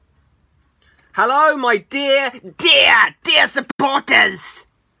Hello, my dear supporters.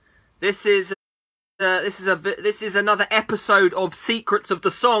 This is another episode of Secrets of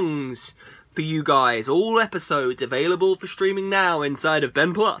the Songs for you guys. All episodes available for streaming now inside of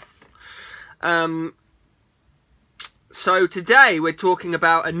Ben Plus. So today we're talking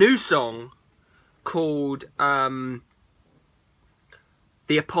about a new song called The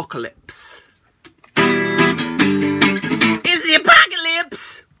Apocalypse. It's the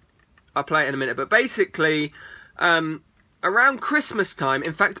apocalypse! I'll play it in a minute, but basically, around Christmas time,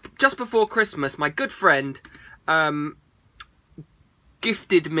 in fact, just before Christmas, my good friend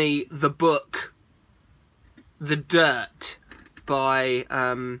gifted me the book The Dirt by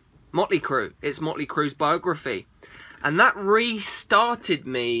Motley Crue. It's Motley Crue's biography. And that restarted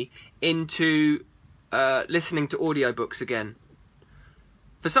me into listening to audiobooks again.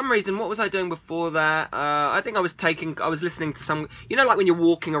 For some reason, what was I doing before that? I think I was listening to some, you know, like when you're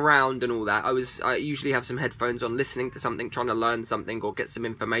walking around and all that, I usually have some headphones on, listening to something, trying to learn something or get some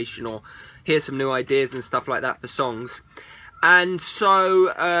information or hear some new ideas and stuff like that for songs. And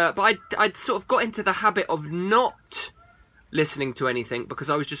so, but I'd sort of got into the habit of not listening to anything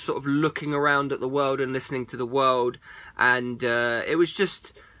because I was just sort of looking around at the world and listening to the world. And it was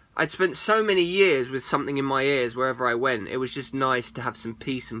just, I'd spent so many years with something in my ears wherever I went. It was just nice to have some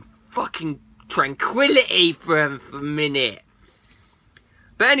peace and fucking tranquility for a minute.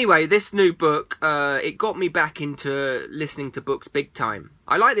 But anyway, this new book, it got me back into listening to books big time.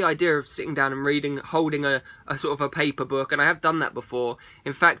 I like the idea of sitting down and reading, holding a sort of a paper book, and I have done that before.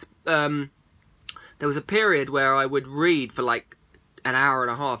 In fact, there was a period where I would read for like an hour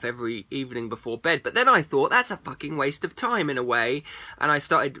and a half every evening before bed, but then I thought that's a fucking waste of time in a way, and I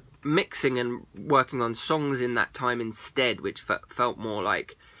started mixing and working on songs in that time instead, which felt more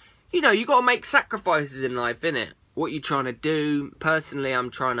like, you know, you got to make sacrifices in life, innit? What you trying to do? Personally,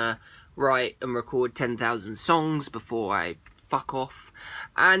 I'm trying to write and record 10,000 songs before I fuck off,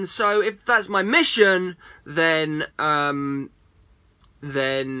 and so if that's my mission, then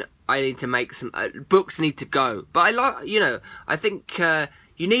I need to make some books need to go. But I like, you know, I think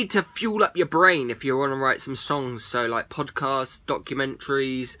you need to fuel up your brain if you want to write some songs. So like podcasts,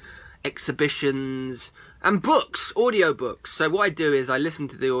 documentaries, exhibitions, and books, audiobooks. So what I do is I listen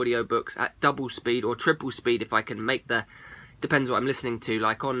to the audiobooks at double speed or triple speed if I can make the, depends what I'm listening to.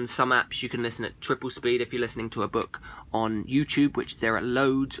 Like on some apps you can listen at triple speed if you're listening to a book on YouTube, which there are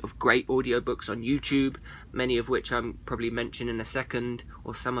loads of great audiobooks on YouTube, many of which I'm probably mention in a second,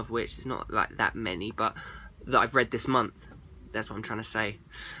 or some of which, is not like that many, but that I've read this month. That's what I'm trying to say.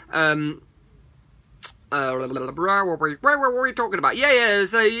 What were we talking about? Yeah,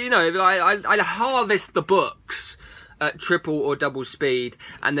 so, you know, I harvest the books at triple or double speed,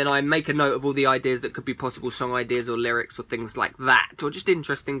 and then I make a note of all the ideas that could be possible song ideas or lyrics or things like that, or just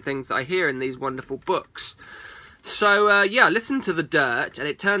interesting things that I hear in these wonderful books. So, yeah, listen to The Dirt, and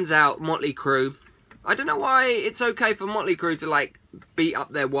it turns out Motley Crue, I don't know why it's okay for Motley Crue to, like, beat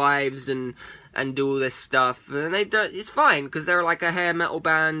up their wives and do all this stuff, and they don't, it's fine, because they're like a hair metal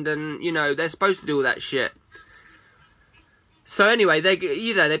band, and, you know, they're supposed to do all that shit. So anyway, they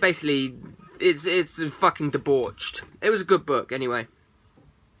basically, it's fucking debauched. It was a good book, anyway.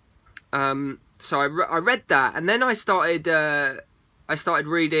 So I read that, and then I started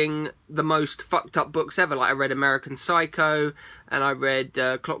reading the most fucked up books ever. Like I read American Psycho, and I read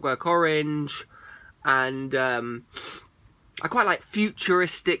Clockwork Orange, and I quite like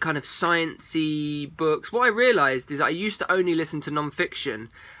futuristic kind of sciencey books. What I realised is I used to only listen to non-fiction,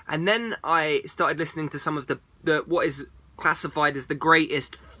 and then I started listening to some of the what is classified as the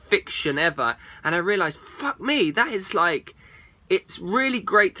greatest fiction ever, and I realised, fuck me, that is like, it's really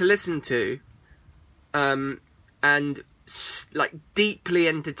great to listen to, and like deeply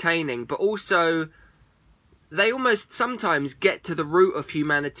entertaining, but also they almost sometimes get to the root of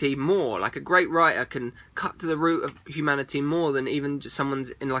humanity more. Like a great writer can cut to the root of humanity more than even just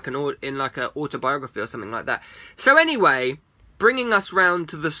someone's in like an autobiography or something like that. So anyway, bringing us round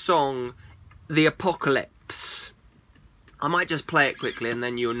to the song The Apocalypse. I might just play it quickly and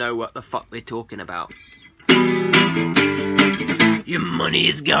then you'll know what the fuck we're talking about. Your money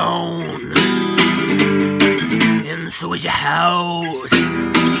is gone, and so is your house.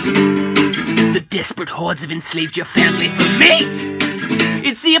 The desperate hordes have enslaved your family for meat.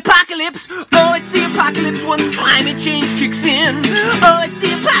 It's the apocalypse. Oh, it's the apocalypse once climate change kicks in. Oh, it's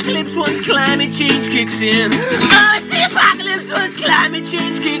the apocalypse once climate change kicks in. Oh, it's the apocalypse once climate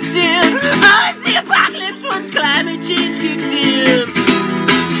change kicks in. Oh, it's the apocalypse once climate change kicks in.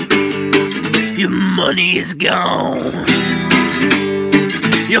 Your money is gone.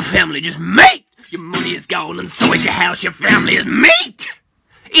 Your family just meat. Your money is gone and so is your house. Your family is meat.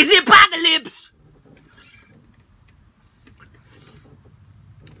 It's the apocalypse!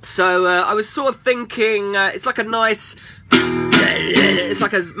 So I was sort of thinking, it's like a nice, it's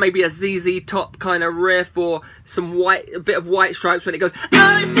like maybe a ZZ Top kind of riff, or a bit of White Stripes when it goes,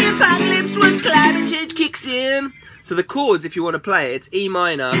 oh, it's the apocalypse once climate change kicks in. So the chords, if you want to play it, it's E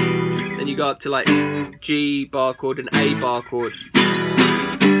minor, then you go up to like G bar chord and A bar chord.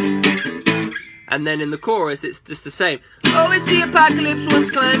 And then in the chorus, it's just the same. Oh, it's the apocalypse once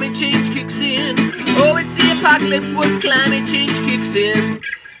climate change kicks in. Oh, it's the apocalypse once climate change kicks in.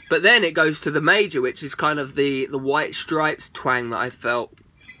 But then it goes to the major, which is kind of the White Stripes twang that I felt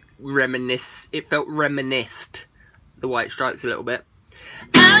it felt reminisced the White Stripes a little bit.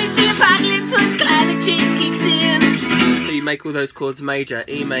 Oh, it's the apocalypse once climate change kicks in. So you make all those chords major: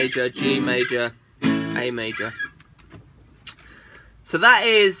 E major, G major, A major. So that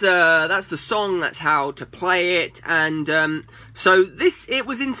is that's the song. That's how to play it. And so it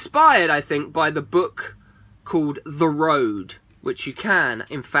was inspired, I think, by the book called The Road, which you can,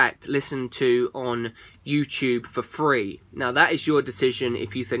 in fact, listen to on YouTube for free. Now, that is your decision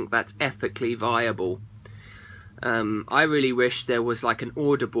if you think that's ethically viable. I really wish there was like an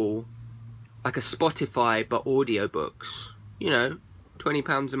Audible, like a Spotify, but audiobooks. You know,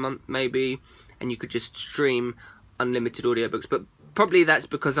 £20 a month maybe, and you could just stream unlimited audiobooks. But probably that's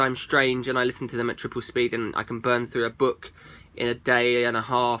because I'm strange and I listen to them at triple speed and I can burn through a book in a day and a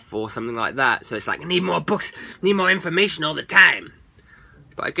half or something like that. So it's like, I need more books, need more information all the time.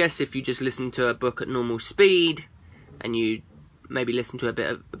 But I guess if you just listen to a book at normal speed and you maybe listen to a bit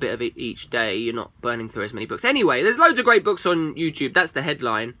of it each day, you're not burning through as many books. Anyway, there's loads of great books on YouTube. That's the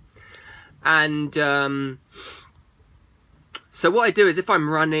headline. And so what I do is, if I'm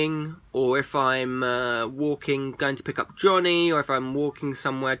running or if I'm walking, going to pick up Johnny, or if I'm walking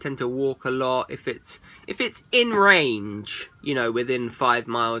somewhere, I tend to walk a lot. If it's in range, you know, within 5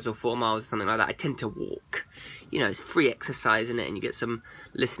 miles or 4 miles or something like that, I tend to walk. You know, it's free exercise in it, and you get some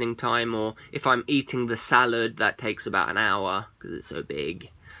listening time. Or if I'm eating the salad, that takes about an hour because it's so big.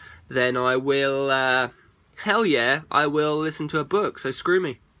 Then I will, hell yeah, I will listen to a book. So screw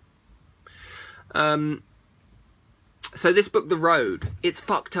me. So this book, The Road, it's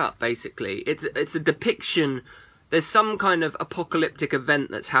fucked up, basically. It's a depiction. There's some kind of apocalyptic event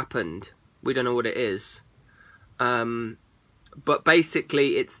that's happened. We don't know what it is. But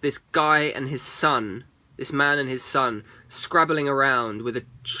basically, it's this guy and his son, this man and his son, scrabbling around with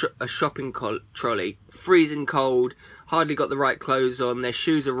a shopping trolley, freezing cold, hardly got the right clothes on, their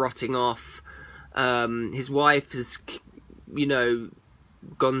shoes are rotting off. His wife has, you know,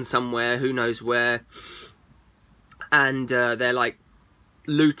 gone somewhere, who knows where. And they're like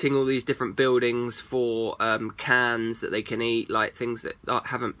looting all these different buildings for cans that they can eat, like things that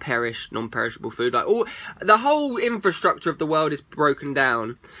haven't perished, non-perishable food. Like the whole infrastructure of the world is broken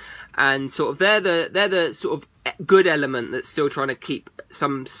down, and sort of they're the sort of good element that's still trying to keep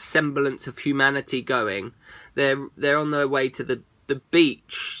some semblance of humanity going. They're on their way to the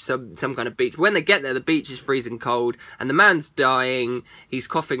beach, some kind of beach. When they get there, the beach is freezing cold, and the man's dying. He's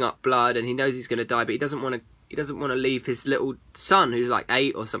coughing up blood, and he knows he's going to die, but he doesn't want to leave his little son, who's like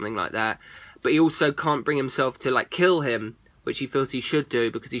 8 or something like that. But he also can't bring himself to like kill him, which he feels he should do,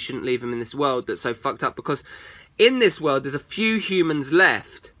 because he shouldn't leave him in this world that's so fucked up. Because in this world, there's a few humans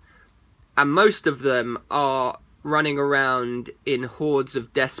left, and most of them are running around in hordes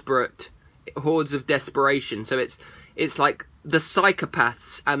of desperation. So it's like the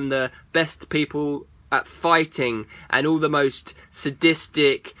psychopaths and the best people at fighting, and all the most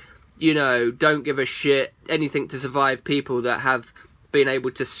sadistic, you know, don't give a shit, anything to survive people that have been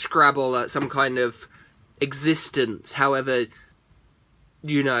able to scrabble at some kind of existence, however,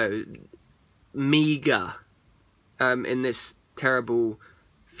 you know, meager, in this terrible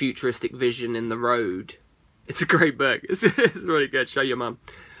futuristic vision in The Road. It's a great book. It's really good. Show your mum.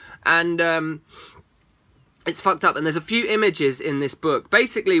 And it's fucked up. And there's a few images in this book.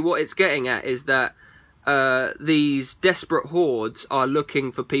 Basically, what it's getting at is that these desperate hordes are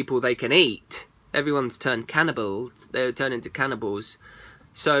looking for people they can eat. Everyone's turned cannibals. They turn into cannibals.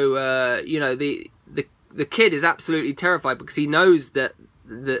 So you know, the kid is absolutely terrified because he knows that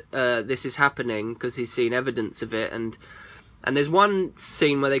this is happening, because he's seen evidence of it. And there's one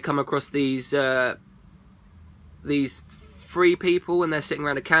scene where they come across these 3 people, and they're sitting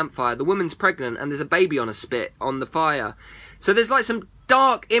around a campfire. The woman's pregnant, and there's a baby on a spit on the fire. So there's like some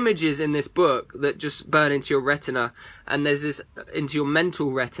dark images in this book that just burn into your retina, and there's this into your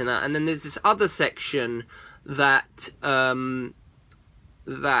mental retina, and then there's this other section that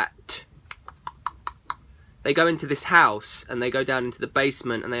they go into this house, and they go down into the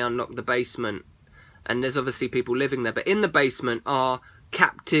basement, and they unlock the basement, and there's obviously people living there, but in the basement are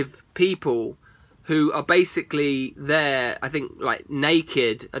captive people who are basically there, I think, like,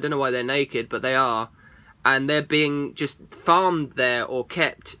 naked. I don't know why they're naked, but they are. And they're being just farmed there or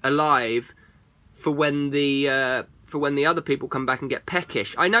kept alive for when the other people come back and get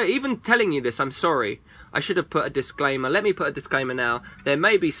peckish. I know, even telling you this, I'm sorry. I should have put a disclaimer. Let me put a disclaimer now. There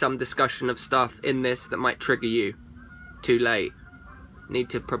may be some discussion of stuff in this that might trigger you. Too late. Need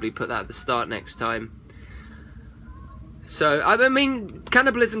to probably put that at the start next time. So, I mean,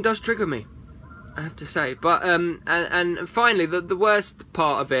 cannibalism does trigger me, I have to say. But and finally, the worst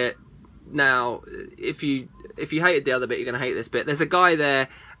part of it now, if you hated the other bit, you're going to hate this bit. There's a guy there,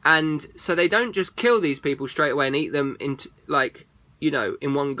 and so they don't just kill these people straight away and eat them into, like, you know,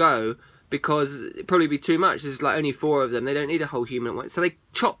 in one go, because it'd probably be too much. There's like only 4 of them. They don't need a whole human one. So they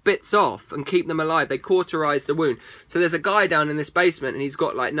chop bits off and keep them alive. They cauterize the wound. So there's a guy down in this basement, and he's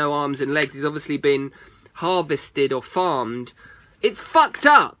got like no arms and legs. He's obviously been harvested or farmed. It's fucked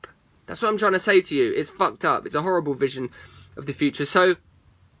up. That's what I'm trying to say to you. It's fucked up. It's a horrible vision of the future. So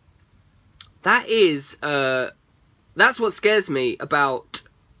that is that's what scares me about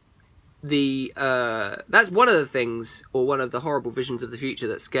the that's one of the things, or one of the horrible visions of the future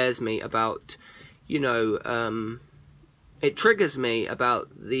that scares me about, you know, it triggers me about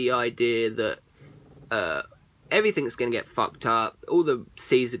the idea that everything's going to get fucked up, all the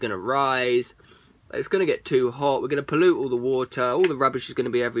seas are going to rise, it's going to get too hot, we're going to pollute all the water, all the rubbish is going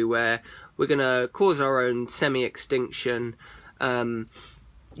to be everywhere, we're going to cause our own semi-extinction,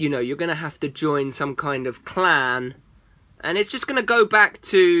 you know, you're going to have to join some kind of clan. And it's just going to go back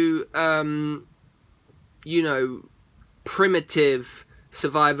to, you know, primitive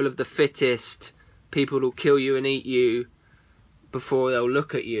survival of the fittest. People will kill you and eat you before they'll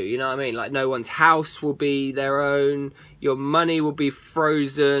look at you. You know what I mean? Like, no one's house will be their own. Your money will be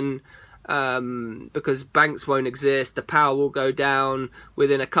frozen because banks won't exist. The power will go down.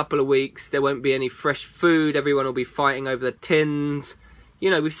 Within a couple of weeks, there won't be any fresh food. Everyone will be fighting over the tins.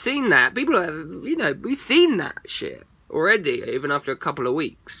 You know, we've seen that. People are, you know, we've seen that shit already, even after a couple of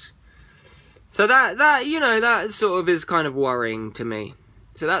weeks. So that you know, that sort of is kind of worrying to me.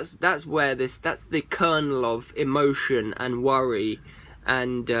 So that's where that's the kernel of emotion and worry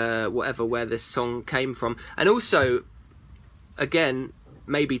and whatever, where this song came from. And also, again,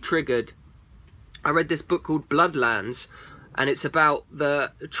 maybe triggered, I read this book called Bloodlands, and it's about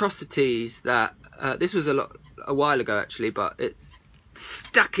the atrocities that this was a while ago actually, but it's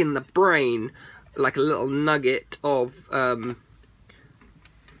stuck in the brain like a little nugget of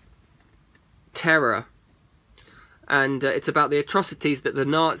terror. And it's about the atrocities that the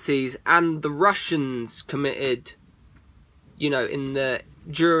Nazis and the Russians committed, you know,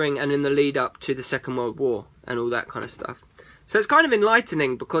 during and in the lead up to the Second World War and all that kind of stuff. So it's kind of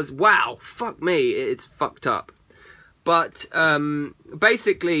enlightening because, wow, fuck me, it's fucked up. But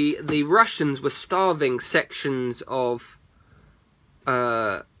basically, the Russians were starving sections of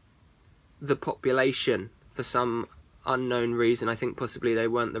the population for some unknown reason. I think possibly they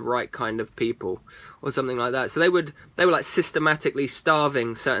weren't the right kind of people or something like that. So they were like systematically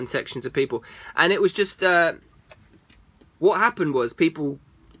starving certain sections of people. And it was just what happened was people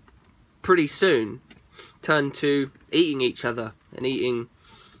pretty soon turned to eating each other and eating.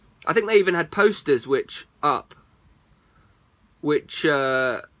 I think they even had posters which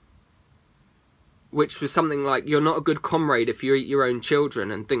was something like, "You're not a good comrade if you eat your own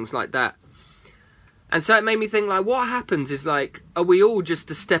children," and things like that. And so it made me think, like, what happens is, like, are we all just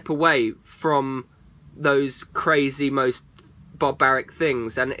a step away from those crazy, most barbaric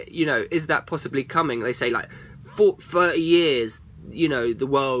things? And, you know, is that possibly coming? They say, like, 30 years, you know, the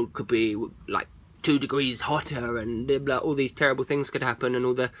world could be, like, 2 degrees hotter, and blah, blah, all these terrible things could happen, and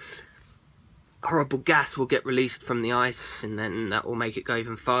all the horrible gas will get released from the ice, and then that will make it go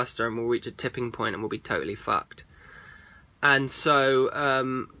even faster, and we'll reach a tipping point, and we'll be totally fucked. And so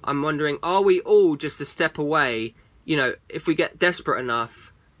I'm wondering, are we all just a step away? You know, if we get desperate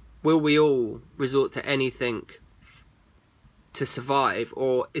enough, will we all resort to anything to survive?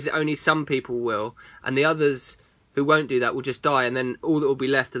 Or is it only some people will, and the others who won't do that will just die, and then all that will be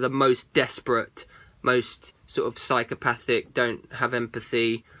left are the most desperate, most sort of psychopathic, don't have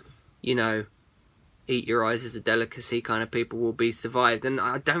empathy, you know, eat your eyes as a delicacy kind of people will be survived. And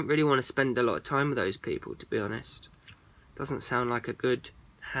I don't really want to spend a lot of time with those people, to be honest. Doesn't sound like a good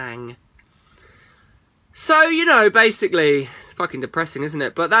hang. So, you know, basically, it's fucking depressing, isn't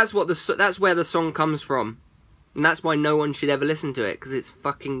it? But that's where the song comes from. And that's why no one should ever listen to it, because it's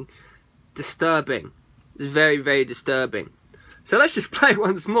fucking disturbing. It's very, very disturbing. So let's just play it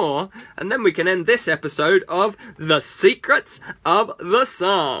once more, and then we can end this episode of The Secrets of the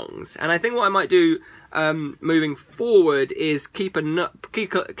Songs. And I think what I might do moving forward is keep a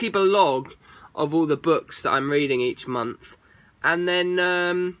log of all the books that I'm reading each month, and then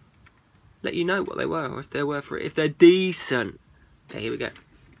let you know what they were, or if they're worth it, if they're decent. Okay, here we go.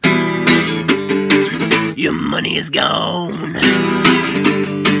 Your money is gone,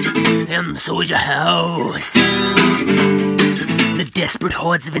 and so is your house. The desperate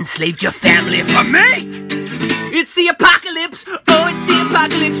hordes have enslaved your family for meat! It's the apocalypse! Oh, it's the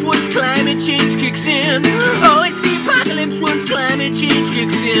apocalypse once climate change kicks in! Oh, it's the apocalypse once climate change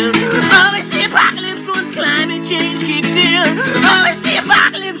kicks in! Oh, it's the apocalypse once climate change kicks in! Oh, it's the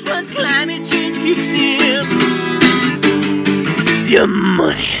apocalypse once climate change kicks in! Your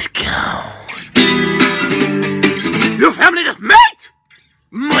money is gone. Your family just meat!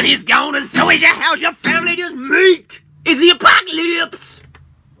 Money is gone and so is your house. Your family just meat! It's the apocalypse!